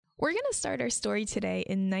We're going to start our story today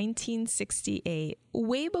in 1968,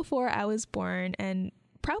 way before I was born and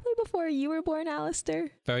probably before you were born,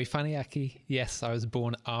 Alistair. Very funny, Aki. Yes, I was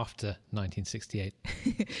born after 1968.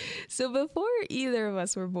 So before either of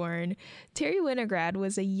us were born, Terry Winograd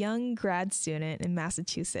was a young grad student in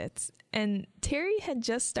Massachusetts. And Terry had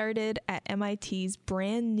just started at MIT's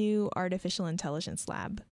brand new artificial intelligence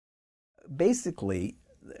lab. Basically,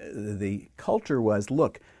 the culture was,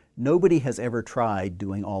 look, nobody has ever tried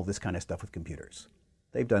doing all this kind of stuff with computers.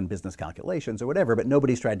 They've done business calculations or whatever, but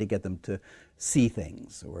nobody's tried to get them to see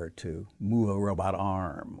things or to move a robot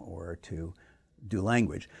arm or to do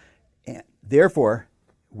language. And therefore,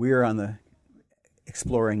 we're on the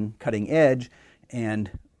exploring cutting edge,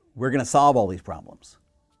 and we're going to solve all these problems,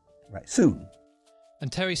 right, soon.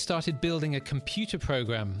 And Terry started building a computer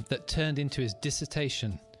program that turned into his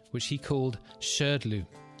dissertation, which he called Shrdlu.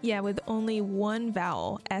 Yeah, with only one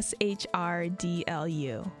vowel,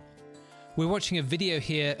 SHRDLU. We're watching a video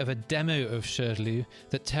here of a demo of Shrdlu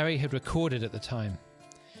that Terry had recorded at the time.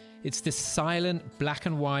 It's this silent, black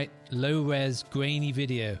and white, low-res, grainy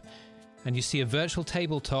video, and you see a virtual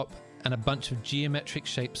tabletop and a bunch of geometric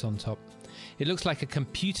shapes on top. It looks like a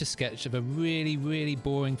computer sketch of a really, really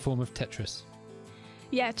boring form of Tetris.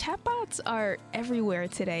 Yeah, chatbots are everywhere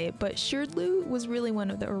today, but Shrdlu was really one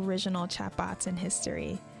of the original chatbots in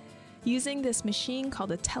history. Using this machine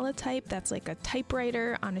called a teletype that's like a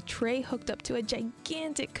typewriter on a tray hooked up to a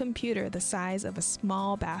gigantic computer the size of a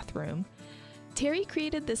small bathroom, Terry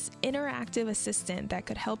created this interactive assistant that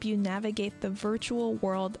could help you navigate the virtual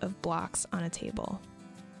world of blocks on a table.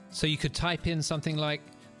 So you could type in something like,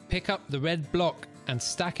 pick up the red block and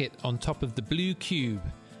stack it on top of the blue cube,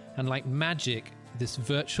 and like magic, this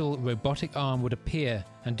virtual robotic arm would appear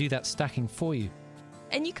and do that stacking for you.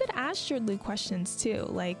 And you could ask Shrdlu questions too,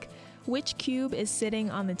 like, which cube is sitting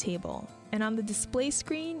on the table? And on the display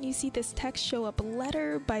screen, you see this text show up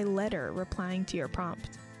letter by letter replying to your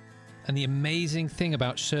prompt. And the amazing thing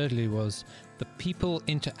about Shrdlu was the people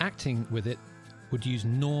interacting with it would use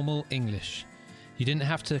normal English. You didn't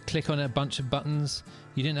have to click on a bunch of buttons,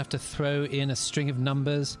 you didn't have to throw in a string of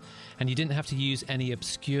numbers, and you didn't have to use any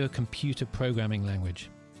obscure computer programming language.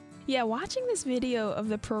 Yeah, watching this video of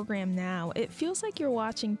the program now, it feels like you're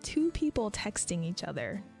watching two people texting each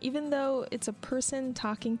other, even though it's a person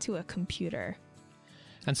talking to a computer.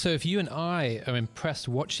 And so if you and I are impressed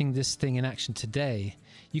watching this thing in action today,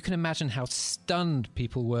 you can imagine how stunned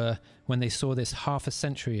people were when they saw this half a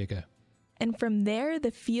century ago. And from there,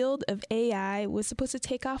 the field of AI was supposed to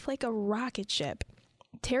take off like a rocket ship.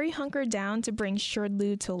 Terry hunkered down to bring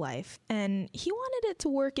Shrdlu to life, and he wanted it to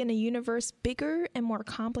work in a universe bigger and more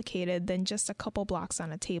complicated than just a couple blocks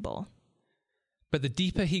on a table. But the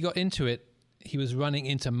deeper he got into it, he was running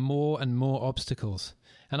into more and more obstacles.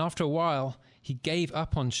 And after a while, he gave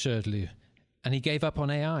up on Shrdlu, and he gave up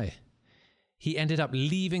on AI. He ended up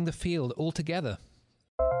leaving the field altogether.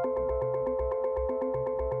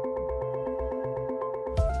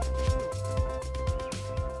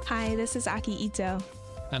 Hi, this is Aki Ito.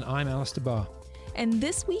 And I'm Alistair Barr. And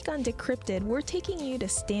this week on Decrypted, we're taking you to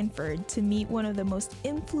Stanford to meet one of the most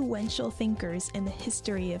influential thinkers in the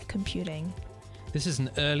history of computing. This is an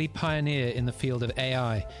early pioneer in the field of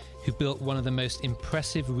AI who built one of the most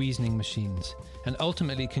impressive reasoning machines and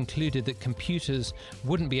ultimately concluded that computers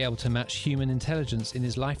wouldn't be able to match human intelligence in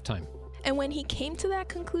his lifetime. And when he came to that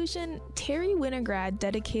conclusion, Terry Winograd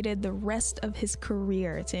dedicated the rest of his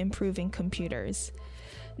career to improving computers.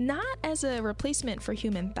 Not as a replacement for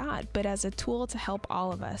human thought, but as a tool to help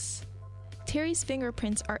all of us. Terry's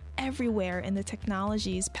fingerprints are everywhere in the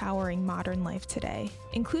technologies powering modern life today,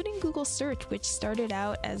 including Google Search, which started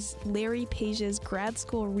out as Larry Page's grad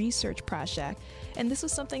school research project, and this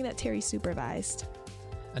was something that Terry supervised.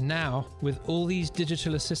 And now, with all these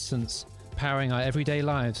digital assistants powering our everyday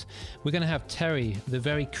lives, we're going to have Terry, the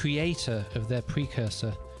very creator of their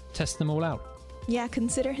precursor, test them all out. Yeah,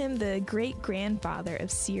 consider him the great-grandfather of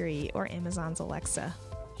Siri or Amazon's Alexa.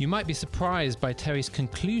 You might be surprised by Terry's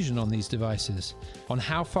conclusion on these devices, on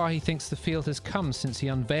how far he thinks the field has come since he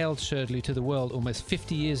unveiled Shrdlu to the world almost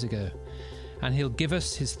 50 years ago. And he'll give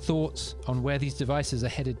us his thoughts on where these devices are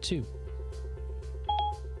headed to.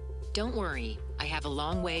 Don't worry, I have a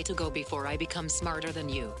long way to go before I become smarter than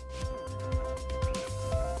you.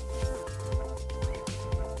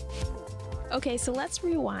 Okay, so let's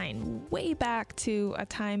rewind way back to a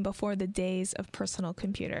time before the days of personal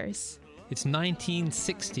computers. It's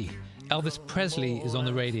 1960. Elvis Presley is on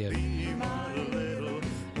the radio.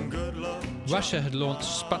 Russia had launched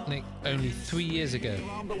Sputnik only 3 years ago.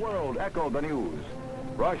 The world echoed the news.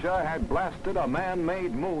 Russia had blasted a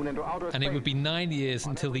man-made moon into outer space. And it would be 9 years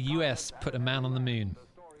until the US put a man on the moon.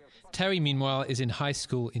 Terry, meanwhile, is in high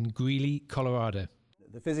school in Greeley, Colorado.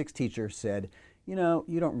 The physics teacher said, you know,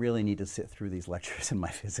 you don't really need to sit through these lectures in my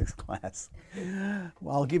physics class.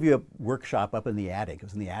 Well, I'll give you a workshop up in the attic. It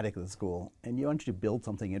was in the attic of the school, and I want you to build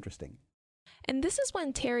something interesting. And this is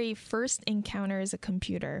when Terry first encounters a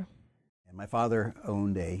computer. And my father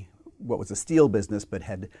owned what was a steel business, but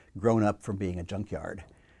had grown up from being a junkyard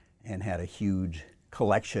and had a huge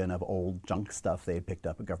collection of old junk stuff they had picked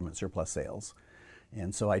up at government surplus sales.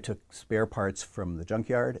 And so I took spare parts from the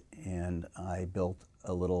junkyard and I built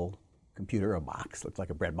a little computer, a box, looked like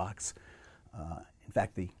a bread box. In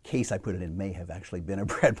fact, the case I put it in may have actually been a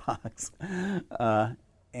bread box.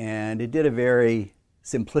 And it did a very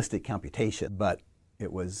simplistic computation, but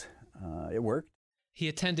it worked. He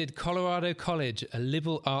attended Colorado College, a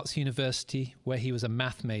liberal arts university where he was a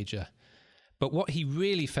math major. But what he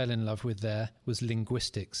really fell in love with there was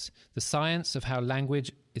linguistics, the science of how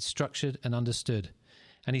language is structured and understood.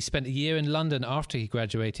 And he spent a year in London after he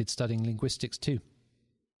graduated studying linguistics too.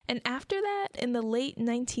 And after that, in the late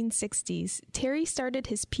 1960s, Terry started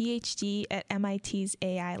his PhD at MIT's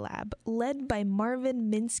AI lab, led by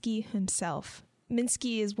Marvin Minsky himself.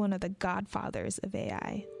 Minsky is one of the godfathers of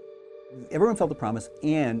AI. Everyone felt the promise,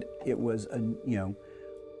 and it was, as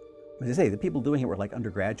I say, the people doing it were like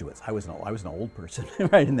undergraduates. I was an old person,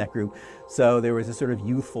 right, in that group. So there was a sort of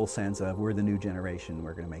youthful sense of, we're the new generation,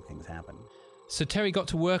 we're going to make things happen. So Terry got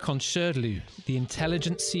to work on Sherdlu, the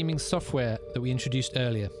intelligent-seeming software that we introduced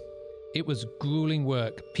earlier. It was grueling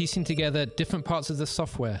work, piecing together different parts of the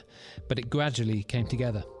software, but it gradually came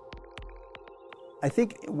together. I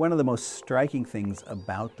think one of the most striking things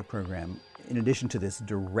about the program, in addition to this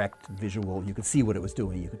direct visual, you could see what it was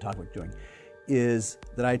doing, you could talk about it doing, is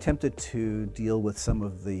that I attempted to deal with some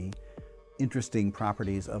of the interesting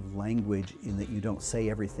properties of language in that you don't say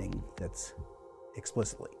everything that's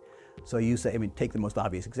explicitly. So you say, take the most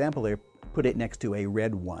obvious example there, put it next to a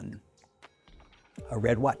red one. A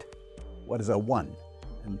red what? What is a one?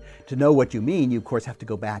 And to know what you mean, you of course have to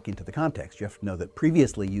go back into the context. You have to know that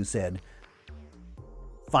previously you said,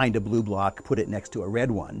 find a blue block, put it next to a red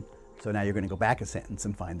one. So now you're going to go back a sentence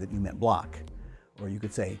and find that you meant block. Or you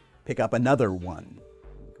could say, pick up another one.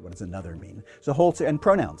 What does another mean? So and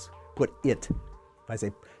pronouns, put it. If I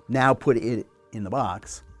say, now put it in the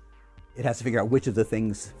box, it has to figure out which of the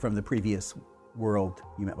things from the previous world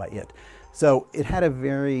you meant by it. So it had a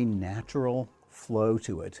very natural flow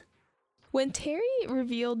to it. When Terry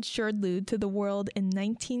revealed Sherdlu to the world in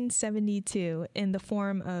 1972 in the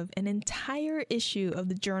form of an entire issue of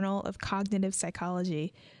the Journal of Cognitive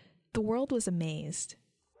Psychology, the world was amazed.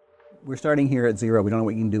 We're starting here at zero. We don't know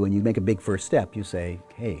what you can do. And you make a big first step. You say,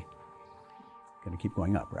 hey, going to keep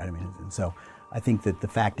going up, right? And so I think that the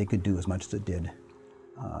fact it could do as much as it did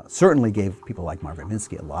certainly gave people like Marvin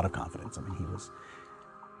Minsky a lot of confidence. He was,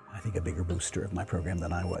 I think, a bigger booster of my program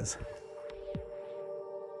than I was.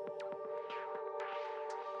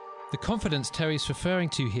 The confidence Terry's referring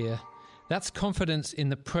to here, that's confidence in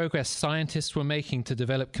the progress scientists were making to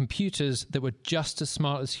develop computers that were just as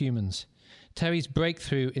smart as humans. Terry's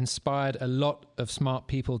breakthrough inspired a lot of smart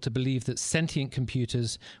people to believe that sentient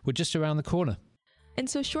computers were just around the corner. And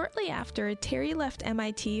so shortly after, Terry left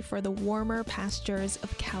MIT for the warmer pastures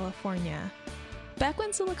of California. Back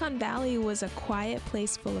when Silicon Valley was a quiet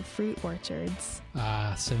place full of fruit orchards.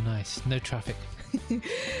 Ah, so nice. No traffic.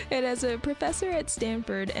 And as a professor at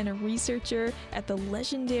Stanford and a researcher at the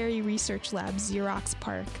legendary research lab Xerox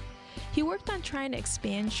PARC, he worked on trying to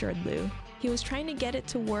expand Sherdlu. He was trying to get it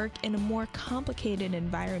to work in a more complicated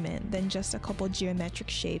environment than just a couple geometric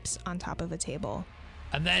shapes on top of a table.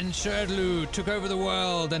 And then Sherdlu took over the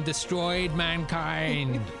world and destroyed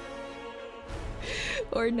mankind.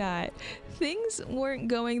 Or not. Things weren't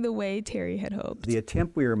going the way Terry had hoped. The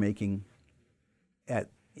attempt we were making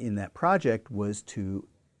in that project was to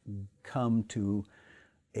come to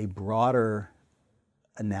a broader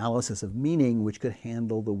analysis of meaning which could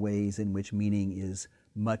handle the ways in which meaning is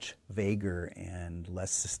much vaguer and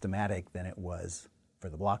less systematic than it was for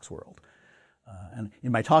the blocks world. And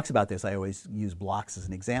in my talks about this, I always use blocks as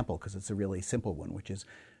an example because it's a really simple one, which is,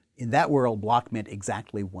 in that world, block meant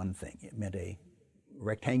exactly one thing. It meant a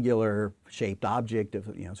rectangular shaped object of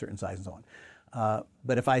certain size and so on.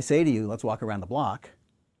 But if I say to you, let's walk around the block,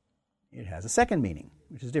 it has a second meaning,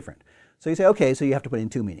 which is different. So you say, okay, so you have to put in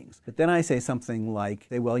two meanings. But then I say something like,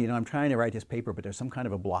 well, I'm trying to write this paper, but there's some kind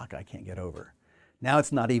of a block I can't get over. Now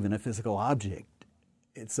it's not even a physical object.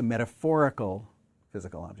 It's a metaphorical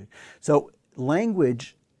physical object. So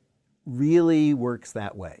language really works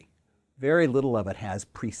that way. Very little of it has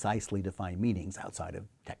precisely defined meanings outside of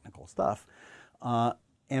technical stuff.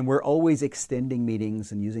 And we're always extending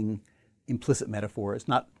meanings and using implicit metaphors,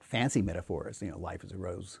 not fancy metaphors, life is a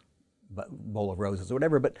rose, bowl of roses or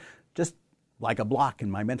whatever, but just like a block in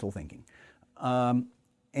my mental thinking.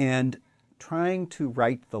 And trying to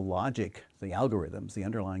write the logic, the algorithms, the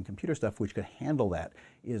underlying computer stuff which could handle that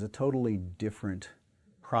is a totally different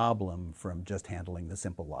problem from just handling the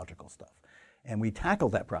simple logical stuff. And we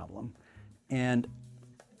tackled that problem. And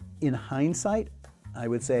in hindsight, I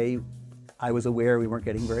would say I was aware we weren't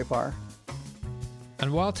getting very far.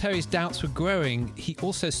 And while Terry's doubts were growing, he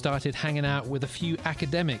also started hanging out with a few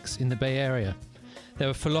academics in the Bay Area. There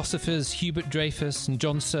were philosophers Hubert Dreyfus and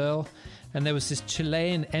John Searle, and there was this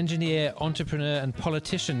Chilean engineer, entrepreneur, and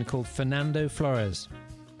politician called Fernando Flores.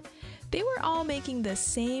 They were all making the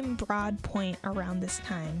same broad point around this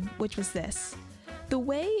time, which was this. The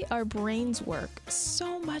way our brains work,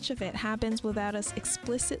 so much of it happens without us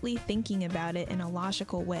explicitly thinking about it in a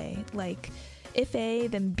logical way, like if A,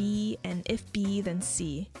 then B, and if B, then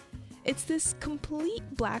C. It's this complete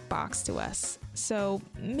black box to us, so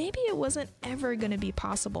maybe it wasn't ever going to be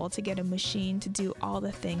possible to get a machine to do all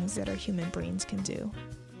the things that our human brains can do.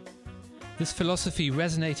 This philosophy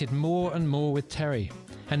resonated more and more with Terry,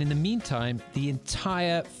 and in the meantime, the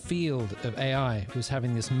entire field of AI was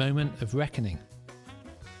having this moment of reckoning.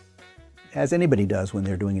 As anybody does when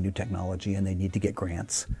they're doing a new technology and they need to get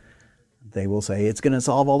grants, they will say it's going to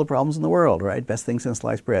solve all the problems in the world, right? Best thing since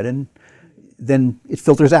sliced bread. And then it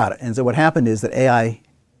filters out. And so what happened is that AI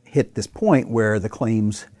hit this point where the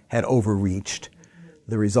claims had overreached.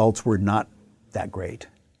 The results were not that great.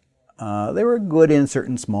 They were good in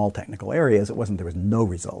certain small technical areas. There was no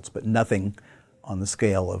results, but nothing on the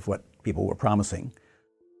scale of what people were promising.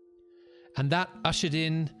 And that ushered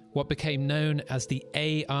in what became known as the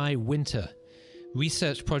AI winter.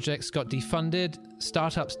 Research projects got defunded,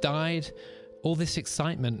 startups died, all this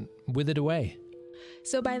excitement withered away.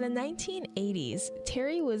 So by the 1980s,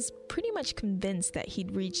 Terry was pretty much convinced that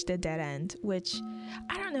he'd reached a dead end, which,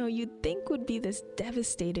 I don't know, you'd think would be this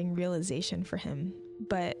devastating realization for him.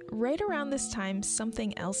 But right around this time,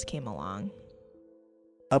 something else came along.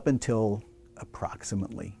 Up until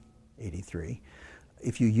approximately 83,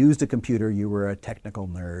 if you used a computer, you were a technical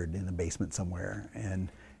nerd in the basement somewhere.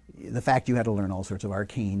 And the fact you had to learn all sorts of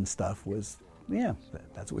arcane stuff was, yeah,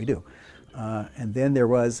 that's what we do. And then there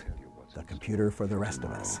was the computer for the rest of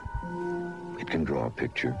us. It can draw a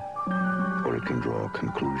picture, or it can draw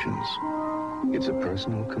conclusions. It's a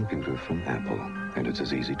personal computer from Apple, and it's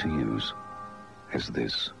as easy to use as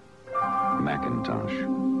this. Macintosh,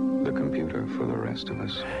 the computer for the rest of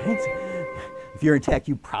us. If you're in tech,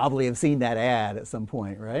 you probably have seen that ad at some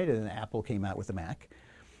point, right? And Apple came out with the Mac.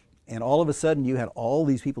 And all of a sudden, you had all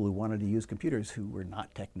these people who wanted to use computers who were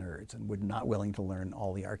not tech nerds and were not willing to learn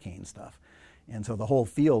all the arcane stuff. And so the whole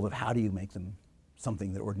field of how do you make them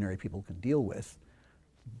something that ordinary people can deal with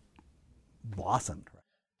blossomed.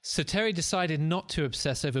 So Terry decided not to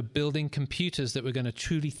obsess over building computers that were going to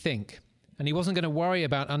truly think. And he wasn't going to worry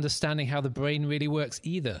about understanding how the brain really works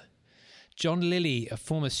either. John Lilly, a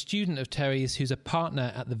former student of Terry's who's a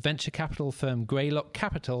partner at the venture capital firm Greylock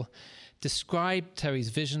Capital, described Terry's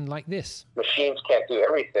vision like this. Machines can't do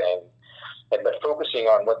everything, but focusing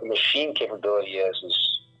on what the machine capability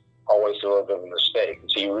is always a little bit of a mistake.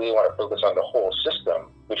 So you really want to focus on the whole system,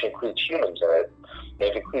 which includes humans in it. And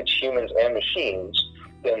if it includes humans and machines,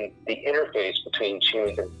 then the interface between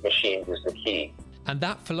humans and machines is the key. And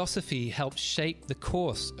that philosophy helped shape the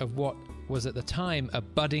course of what was at the time a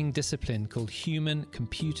budding discipline called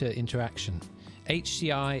human-computer interaction.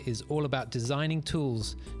 HCI is all about designing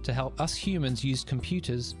tools to help us humans use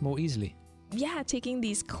computers more easily. Yeah, taking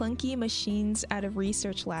these clunky machines out of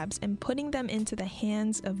research labs and putting them into the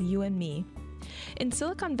hands of you and me. In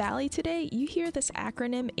Silicon Valley today, you hear this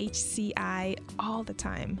acronym HCI all the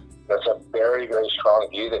time. That's a very, very strong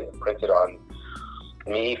view that imprinted on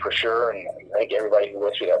me for sure, and I think everybody who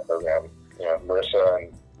went through that program, Marissa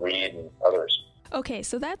and Reed and others. Okay,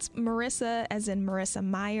 so that's Marissa, as in Marissa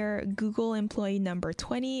Mayer, Google employee number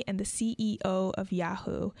 20 and the CEO of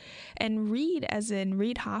Yahoo, and Reed, as in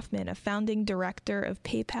Reid Hoffman, a founding director of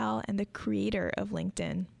PayPal and the creator of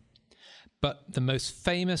LinkedIn. But the most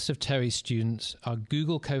famous of Terry's students are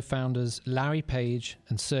Google co-founders Larry Page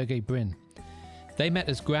and Sergey Brin. They met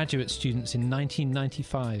as graduate students in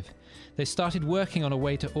 1995. They started working on a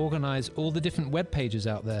way to organize all the different web pages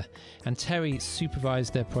out there, and Terry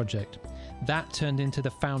supervised their project. That turned into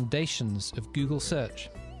the foundations of Google search.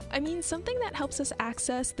 I mean, something that helps us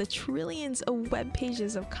access the trillions of web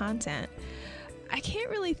pages of content. I can't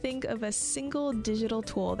really think of a single digital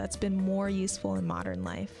tool that's been more useful in modern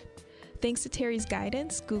life. Thanks to Terry's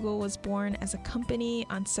guidance, Google was born as a company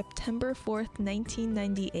on September 4th,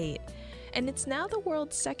 1998. and it's now the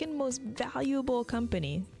world's second most valuable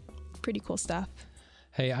company. Pretty cool stuff.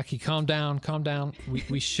 Hey, Aki, calm down, calm down.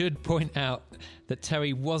 We should point out that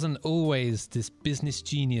Terry wasn't always this business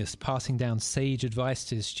genius passing down sage advice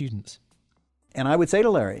to his students. And I would say to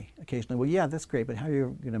Larry occasionally, well, yeah, that's great, but how are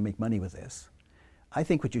you going to make money with this? I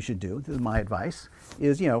think what you should do, this is my advice,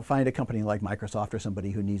 is, find a company like Microsoft or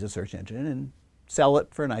somebody who needs a search engine and sell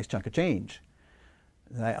it for a nice chunk of change.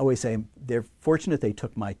 And I always say they're fortunate they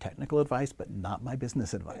took my technical advice, but not my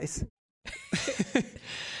business advice.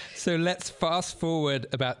 So let's fast forward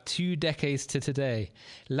about 2 decades to today.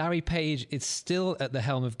 Larry Page is still at the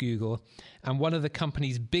helm of Google, and one of the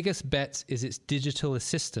company's biggest bets is its digital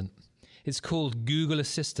assistant. It's called Google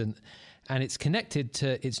Assistant, and it's connected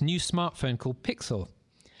to its new smartphone called Pixel.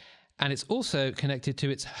 And it's also connected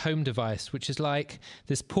to its home device, which is like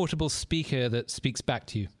this portable speaker that speaks back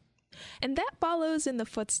to you. And that follows in the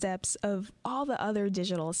footsteps of all the other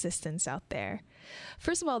digital assistants out there.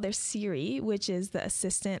 First of all, there's Siri, which is the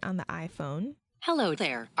assistant on the iPhone. Hello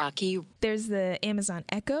there, Aki. There's the Amazon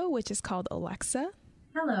Echo, which is called Alexa.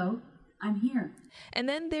 Hello, I'm here. And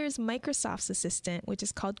then there's Microsoft's assistant, which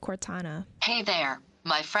is called Cortana. Hey there,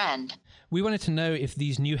 my friend. We wanted to know if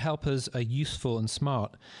these new helpers are useful and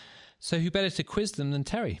smart. So who better to quiz them than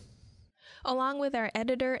Terry? Along with our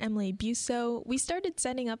editor, Emily Busso, we started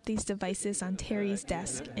setting up these devices on Terry's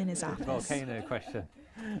desk in his office. Volcano question.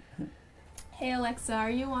 Hey Alexa, are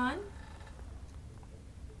you on?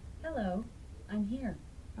 Hello, I'm here.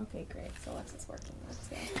 Okay, great. So Alexa's working. Let's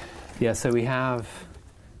go. Yeah, so we have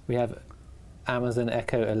Amazon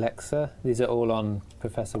Echo Alexa. These are all on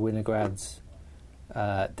Professor Winograd's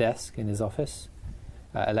desk in his office.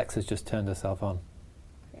 Alexa's just turned herself on.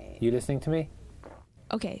 Great. You listening to me?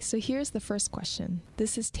 Okay, so here's the first question.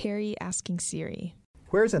 This is Terry asking Siri.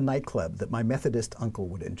 Where's a nightclub that my Methodist uncle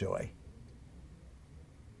would enjoy?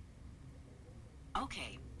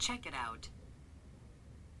 Okay, check it out.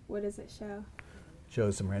 What does it show?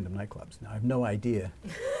 Shows some random nightclubs. Now, I have no idea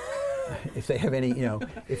if they have any,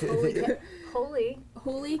 Holy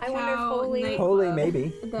Holy I wonder if Cow Holy- Nightclub. Holy,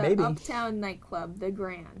 maybe. the Maybe. Uptown nightclub, the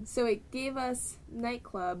Grand. So it gave us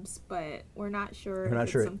nightclubs, but we're not sure We're not if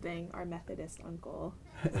sure. it's something our Methodist uncle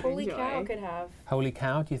would Holy enjoy. cow could have. Holy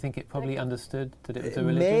cow, do you think it probably understood that it was a It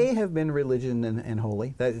religion? may have been religion and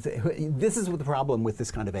holy. This is the problem with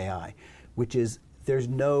this kind of AI, which is there's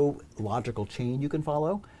no logical chain you can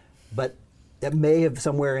follow, but it may have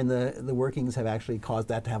somewhere in the workings have actually caused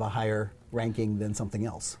that to have a higher ranking than something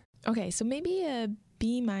else. Okay, so maybe a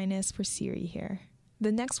B- for Siri here.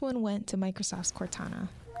 The next one went to Microsoft's Cortana.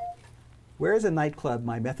 Where is a nightclub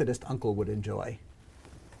my Methodist uncle would enjoy?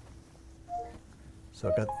 So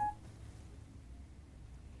I've got...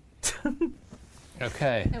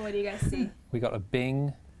 Okay, And what do you guys see? we got a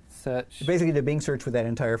Bing search. Basically, the Bing search for that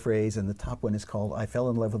entire phrase, and the top one is called "I fell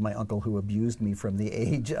in love with my uncle who abused me from the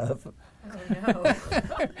age of." Oh no.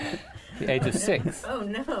 The age of 6. Oh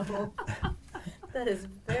no. That is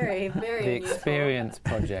very, very The unusual. Experience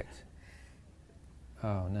Project.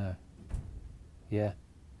 Oh no. Yeah.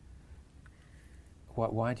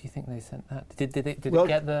 Why do you think they sent that? Did it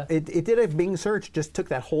get the... It did a Bing search, just took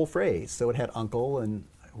that whole phrase, so it had uncle and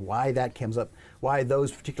why that comes up, why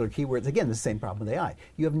those particular keywords. Again, the same problem with AI.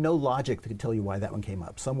 You have no logic that could tell you why that one came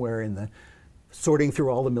up. Somewhere in the sorting through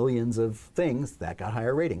all the millions of things, that got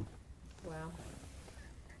higher rating. Wow.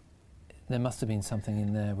 There must have been something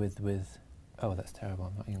in there with oh, that's terrible.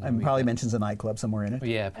 I'm not even gonna And read probably that. mentions a nightclub somewhere in it.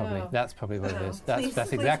 Yeah, probably. Oh. That's probably what it Oh. is. That's Please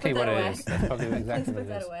exactly put what that it away. is. That's probably exactly Please what put it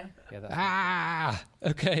that is. away. Yeah,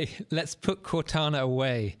 that's okay, let's put Cortana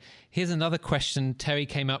away. Here's another question Terry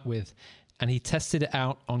came up with, and he tested it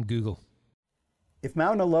out on Google. If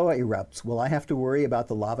Mauna Loa erupts, will I have to worry about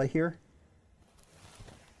the lava here?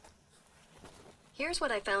 Here's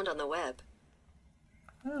what I found on the web.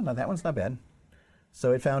 Oh, no, that one's not bad.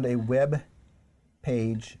 So it found a web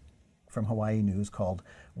page from Hawaii News called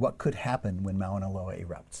 "What Could Happen When Mauna Loa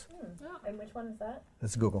Erupts." And which one is that?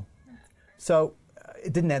 That's Google. So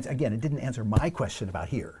it didn't answer, again, it didn't answer my question about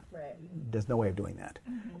here. Right. There's no way of doing that.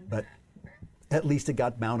 But at least it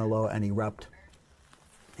got Mauna Loa and erupt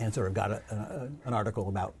and sort of got an article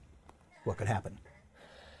about what could happen.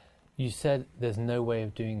 You said there's no way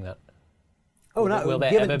of doing that. Oh, Will no,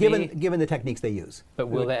 there ever be? given the techniques they use. But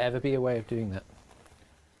will there ever be a way of doing that?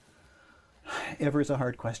 Ever is a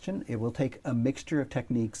hard question. It will take a mixture of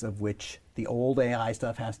techniques of which the old AI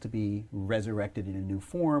stuff has to be resurrected in a new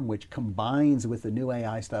form, which combines with the new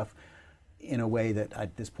AI stuff in a way that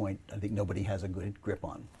at this point I think nobody has a good grip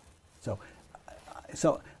on. So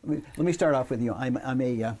let me start off with, I'm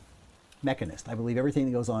a mechanist. I believe everything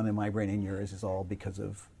that goes on in my brain and yours is all because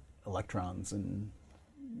of electrons and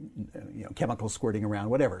chemicals squirting around,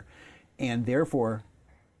 whatever. And therefore,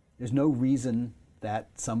 there's no reason that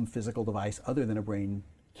some physical device other than a brain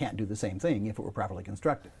can't do the same thing if it were properly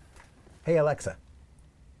constructed. Hey, Alexa,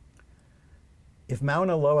 if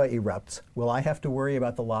Mauna Loa erupts, will I have to worry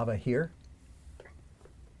about the lava here?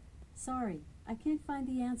 Sorry, I can't find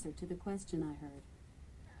the answer to the question I heard.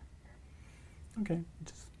 Okay,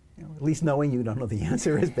 just, at least knowing you don't know the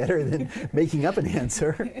answer is better than making up an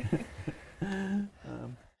answer.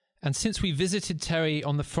 And since we visited Terry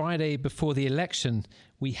on the Friday before the election,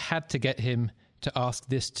 we had to get him to ask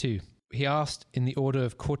this too. He asked in the order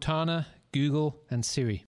of Cortana, Google, and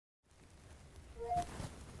Siri.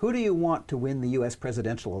 Who do you want to win the U.S.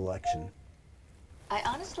 presidential election? I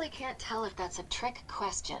honestly can't tell if that's a trick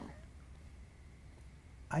question.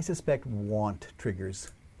 I suspect want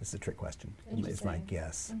triggers. This is a trick question. Is my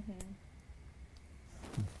guess.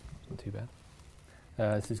 Not too bad.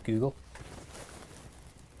 This is Google.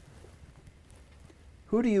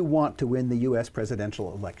 Who do you want to win the U.S.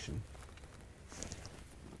 presidential election?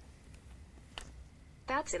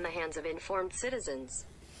 That's in the hands of informed citizens.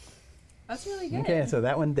 That's really good. Okay, so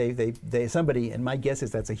that one, they somebody, and my guess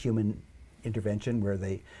is that's a human intervention where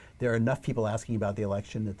there are enough people asking about the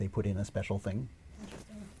election that they put in a special thing.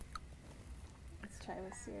 Interesting. Let's try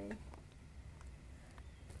with Siri.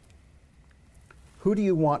 Who do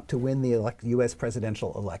you want to win the U.S.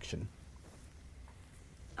 presidential election?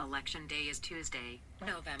 Election day is Tuesday,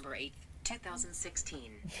 November 8th,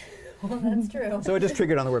 2016. Well, that's true. So it just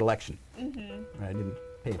triggered on the word election. Mm-hmm. I didn't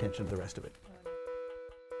pay attention to the rest of it.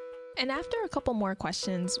 And after a couple more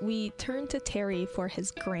questions, we turned to Terry for his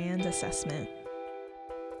grand assessment.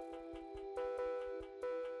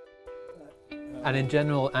 And in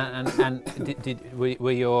general,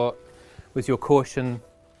 was your caution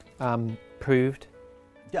proved?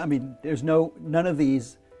 Yeah, I mean, none of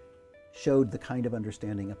these showed the kind of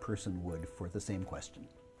understanding a person would for the same question.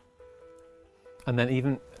 And then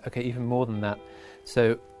even more than that,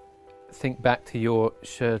 so think back to your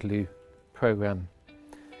Sherdlu program.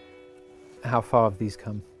 How far have these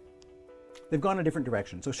come? They've gone a different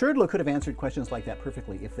direction. So Sherdlu could have answered questions like that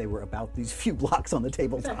perfectly if they were about these few blocks on the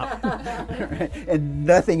tabletop. Right? And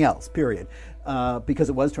nothing else, period. Because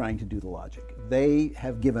it was trying to do the logic. They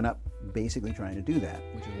have given up basically trying to do that,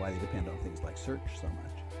 which is why they depend on things like search so much.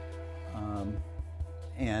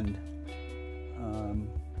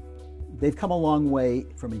 They've come a long way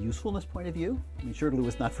from a usefulness point of view. I mean, Sherdlu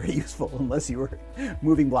was not very useful unless you were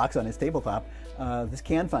moving blocks on his tabletop. This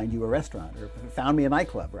can find you a restaurant or found me a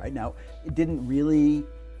nightclub, right? Now, it didn't really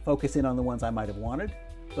focus in on the ones I might have wanted,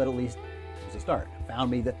 but at least it was a start.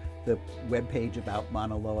 Found me the web page about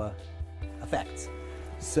Mauna Loa effects.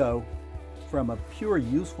 So from a pure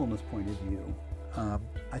usefulness point of view,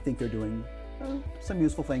 I think they're doing some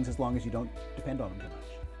useful things as long as you don't depend on them too much.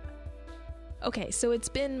 Okay, so it's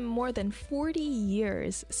been more than 40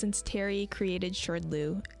 years since Terry created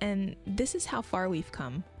Sherdlu, and this is how far we've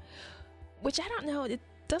come. Which I don't know, it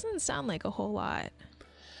doesn't sound like a whole lot.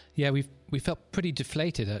 Yeah, we felt pretty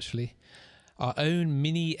deflated, actually. Our own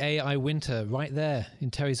mini AI winter right there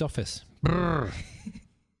in Terry's office. Brrr.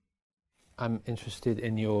 I'm interested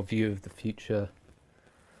in your view of the future,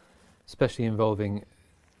 especially involving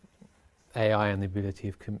AI and the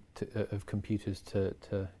ability of computers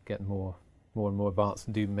to get more and more advanced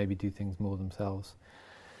and maybe do things more themselves.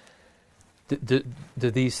 Do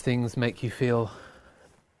these things make you feel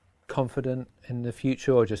confident in the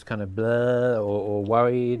future, or just kind of blah, or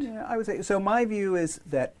worried? Yeah, I would say, so my view is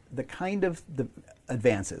that the kind of the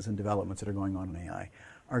advances and developments that are going on in AI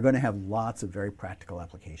are going to have lots of very practical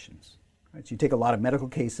applications. Right? So you take a lot of medical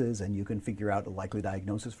cases and you can figure out a likely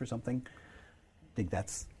diagnosis for something. I think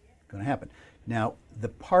that's going to happen. Now, the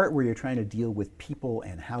part where you're trying to deal with people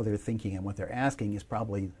and how they're thinking and what they're asking is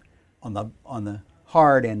probably on the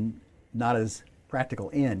hard and not as practical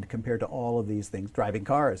end compared to all of these things. Driving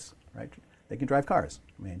cars, right? They can drive cars.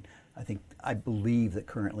 I mean, I believe that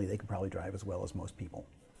currently they can probably drive as well as most people.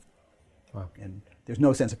 Wow. And there's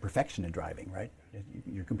no sense of perfection in driving, right?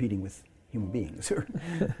 You're competing with human beings, or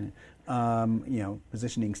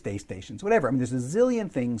positioning space stations, whatever. I mean, there's a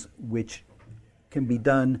zillion things which can be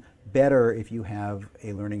done better if you have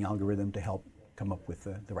a learning algorithm to help come up with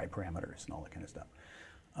the right parameters and all that kind of stuff.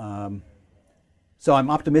 So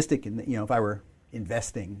I'm optimistic in if I were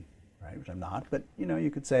investing, right, which I'm not, but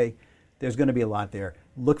you could say there's going to be a lot there.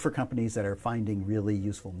 Look for companies that are finding really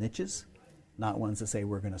useful niches, not ones that say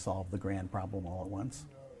we're going to solve the grand problem all at once.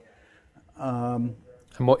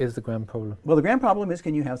 And what is the grand problem? Well, the grand problem is,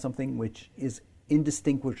 can you have something which is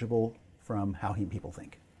indistinguishable from how people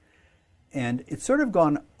think? And it's sort of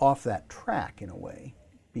gone off that track in a way,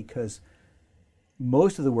 because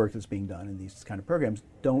most of the work that's being done in these kind of programs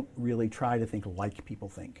don't really try to think like people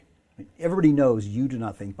think. I mean, everybody knows you do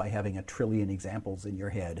not think by having 1 trillion examples in your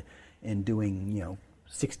head and doing,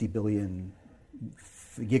 60 billion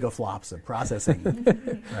gigaflops of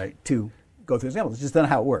processing, right, to go through examples. It's just not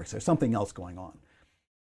how it works. There's something else going on.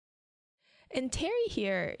 And Terry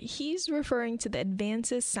here, he's referring to the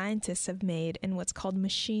advances scientists have made in what's called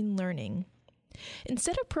machine learning.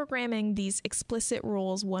 Instead of programming these explicit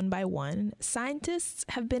rules one by one, scientists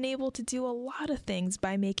have been able to do a lot of things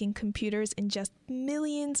by making computers ingest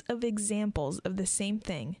millions of examples of the same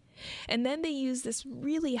thing. And then they use this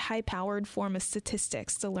really high-powered form of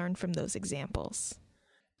statistics to learn from those examples.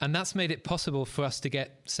 And that's made it possible for us to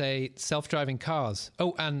get, say, self-driving cars.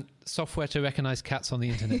 Oh, and software to recognize cats on the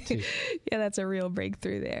internet too. Yeah, that's a real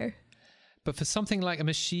breakthrough there. But for something like a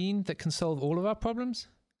machine that can solve all of our problems?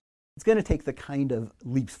 It's going to take the kind of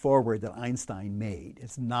leaps forward that Einstein made.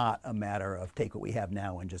 It's not a matter of take what we have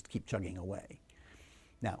now and just keep chugging away.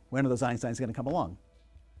 Now, when are those Einsteins going to come along?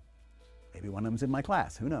 Maybe one of them's in my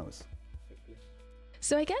class. Who knows?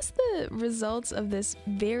 So I guess the results of this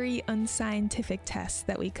very unscientific test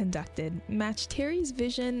that we conducted matched Terry's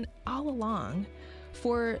vision all along.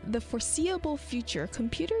 For the foreseeable future,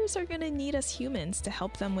 computers are going to need us humans to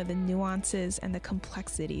help them with the nuances and the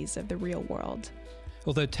complexities of the real world.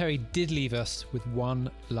 Although Terry did leave us with one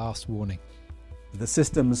last warning. The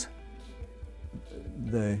systems,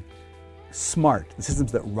 the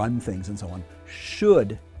systems that run things and so on,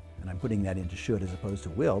 should, and I'm putting that into should as opposed to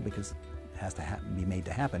will because it has to be made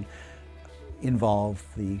to happen, involve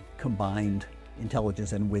the combined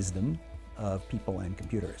intelligence and wisdom of people and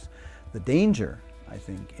computers. The danger, I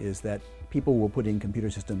think, is that people will put in computer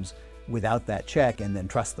systems without that check and then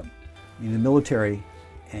trust them. In the military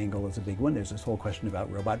angle is a big one. There's this whole question about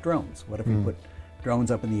robot drones. What if we put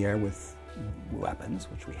drones up in the air with weapons,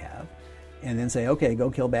 which we have, and then say, okay, go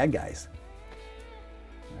kill bad guys?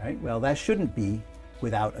 All right? Well, that shouldn't be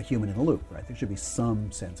without a human in the loop, right? There should be some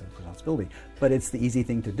sense of responsibility. But it's the easy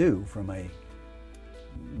thing to do from a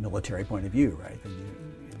military point of view, right?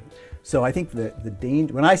 So I think the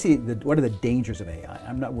danger, when I see what are the dangers of AI,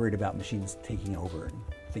 I'm not worried about machines taking over and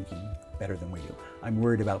thinking better than we do. I'm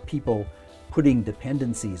worried about people putting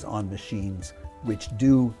dependencies on machines which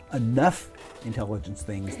do enough intelligence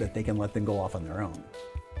things that they can let them go off on their own.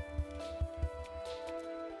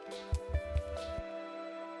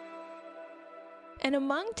 And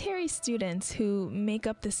among Terry's students who make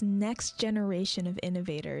up this next generation of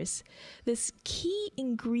innovators, this key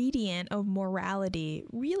ingredient of morality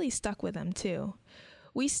really stuck with them too.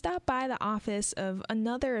 We stopped by the office of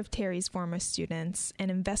another of Terry's former students, an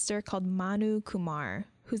investor called Manu Kumar,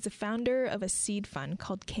 who's the founder of a seed fund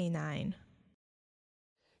called K9.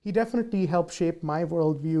 He definitely helped shape my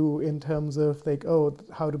worldview in terms of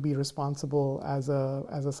how to be responsible as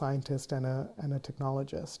a scientist and a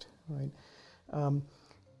technologist, right?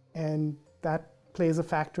 And that plays a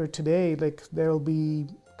factor today. There will be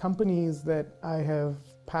companies that I have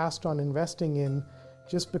passed on investing in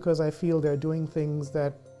just because I feel they're doing things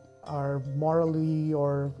that are morally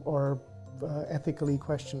or ethically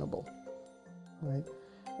questionable, right?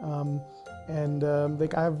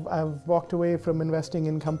 I've walked away from investing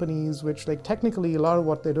in companies which, technically, a lot of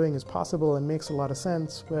what they're doing is possible and makes a lot of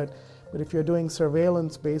sense. But if you're doing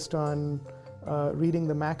surveillance based on reading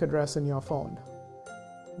the MAC address in your phone,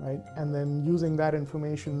 right, and then using that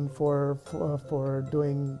information for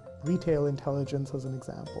doing retail intelligence as an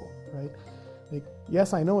example, right?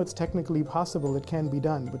 Yes, I know it's technically possible, it can be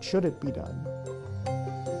done, but should it be done?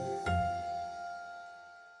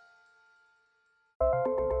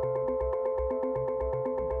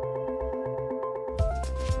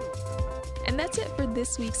 And that's it for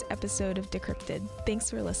this week's episode of Decrypted. Thanks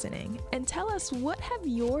for listening. And tell us, what have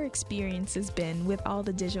your experiences been with all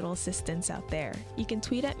the digital assistants out there? You can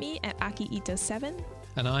tweet at me at AkiIto7.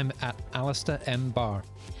 And I'm at Alistair M. Barr.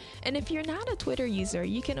 And if you're not a Twitter user,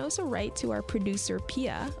 you can also write to our producer,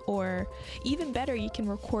 Pia, or even better, you can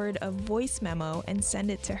record a voice memo and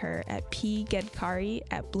send it to her at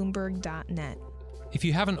pgedkari@bloomberg.net. If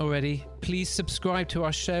you haven't already, please subscribe to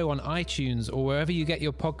our show on iTunes or wherever you get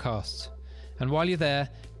your podcasts. And while you're there,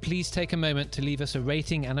 please take a moment to leave us a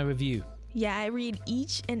rating and a review. Yeah, I read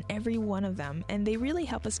each and every one of them, and they really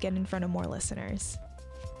help us get in front of more listeners.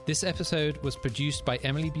 This episode was produced by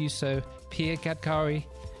Emily Busso, Pia Gadkari,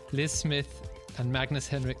 Liz Smith, and Magnus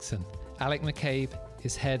Henriksen. Alec McCabe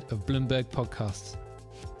is head of Bloomberg Podcasts.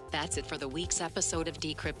 That's it for the week's episode of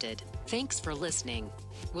Decrypted. Thanks for listening.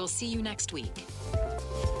 We'll see you next week.